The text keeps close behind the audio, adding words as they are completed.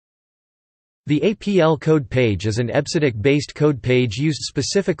The APL code page is an EBCDIC-based code page used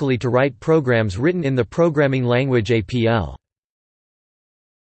specifically to write programs written in the programming language APL.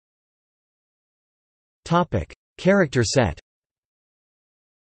 Character set.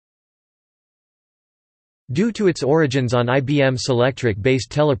 Due to its origins on IBM Selectric-based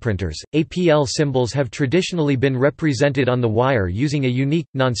teleprinters, APL symbols have traditionally been represented on the wire using a unique,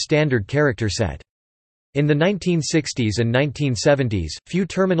 non-standard character set. In the 1960s and 1970s, few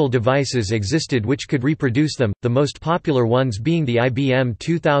terminal devices existed which could reproduce them, the most popular ones being the IBM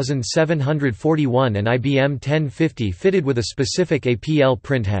 2741 and IBM 1050 fitted with a specific APL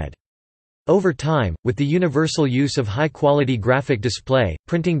print head. Over time, with the universal use of high-quality graphic display,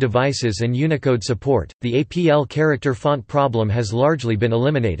 printing devices and Unicode support, the APL character font problem has largely been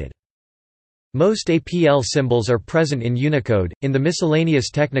eliminated. Most APL symbols are present in Unicode, in the miscellaneous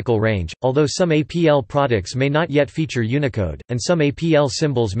technical range, although some APL products may not yet feature Unicode, and some APL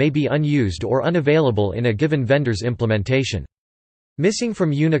symbols may be unused or unavailable in a given vendor's implementation. Missing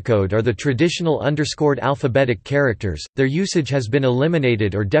from Unicode are the traditional underscored alphabetic characters. Their usage has been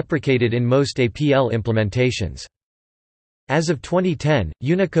eliminated or deprecated in most APL implementations. As of 2010,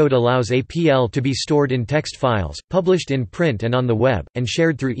 Unicode allows APL to be stored in text files, published in print and on the web, and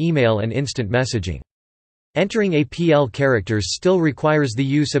shared through email and instant messaging. Entering APL characters still requires the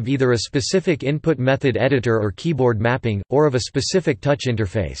use of either a specific input method editor or keyboard mapping, or of a specific touch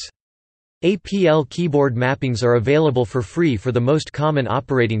interface. APL keyboard mappings are available for free for the most common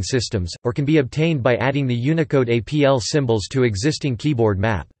operating systems, or can be obtained by adding the Unicode APL symbols to existing keyboard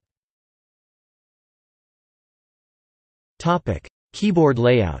map. Keyboard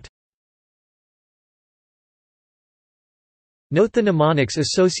layout. Note the mnemonics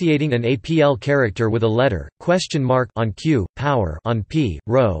associating an APL character with a letter: question mark on Q, power on P,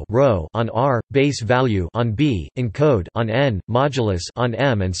 row on R, base value on B, encode on N, modulus on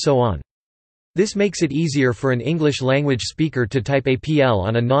M, and so on. This makes it easier for an English-language speaker to type APL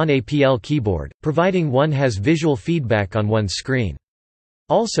on a non-APL keyboard, providing one has visual feedback on one's screen.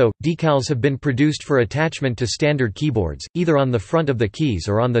 Also, decals have been produced for attachment to standard keyboards, either on the front of the keys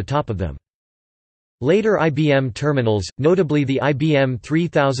or on the top of them. Later IBM terminals, notably the IBM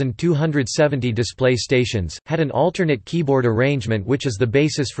 3270 display stations, had an alternate keyboard arrangement which is the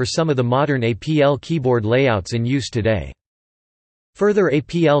basis for some of the modern APL keyboard layouts in use today. Further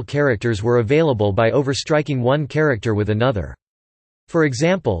APL characters were available by overstriking one character with another. For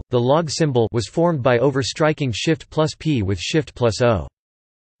example, the log symbol was formed by overstriking Shift plus P with Shift plus O.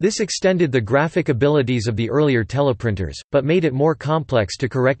 This extended the graphic abilities of the earlier teleprinters, but made it more complex to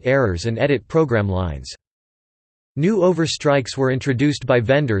correct errors and edit program lines. New overstrikes were introduced by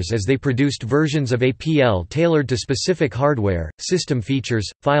vendors as they produced versions of APL tailored to specific hardware, system features,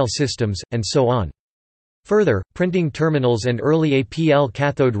 file systems, and so on. Further, printing terminals and early APL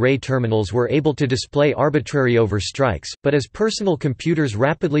cathode ray terminals were able to display arbitrary overstrikes, but as personal computers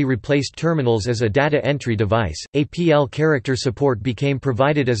rapidly replaced terminals as a data entry device, APL character support became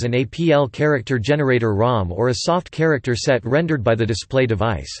provided as an APL character generator ROM or a soft character set rendered by the display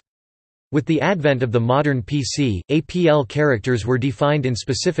device. With the advent of the modern PC, APL characters were defined in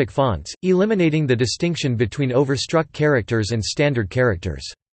specific fonts, eliminating the distinction between overstruck characters and standard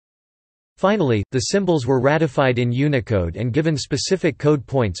characters. Finally, the symbols were ratified in Unicode and given specific code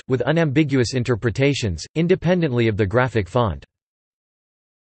points, with unambiguous interpretations, independently of the graphic font.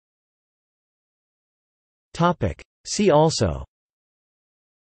 See also: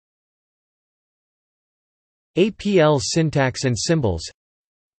 APL syntax and symbols,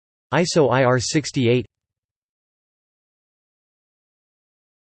 ISO IR68.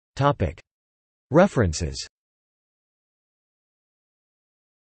 References.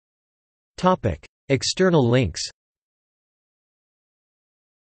 External links: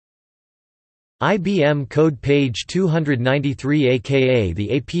 IBM Code Page 293 aka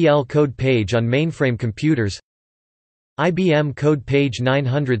the APL code page on mainframe computers, IBM Code Page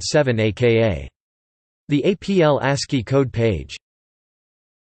 907 aka the APL ASCII code page.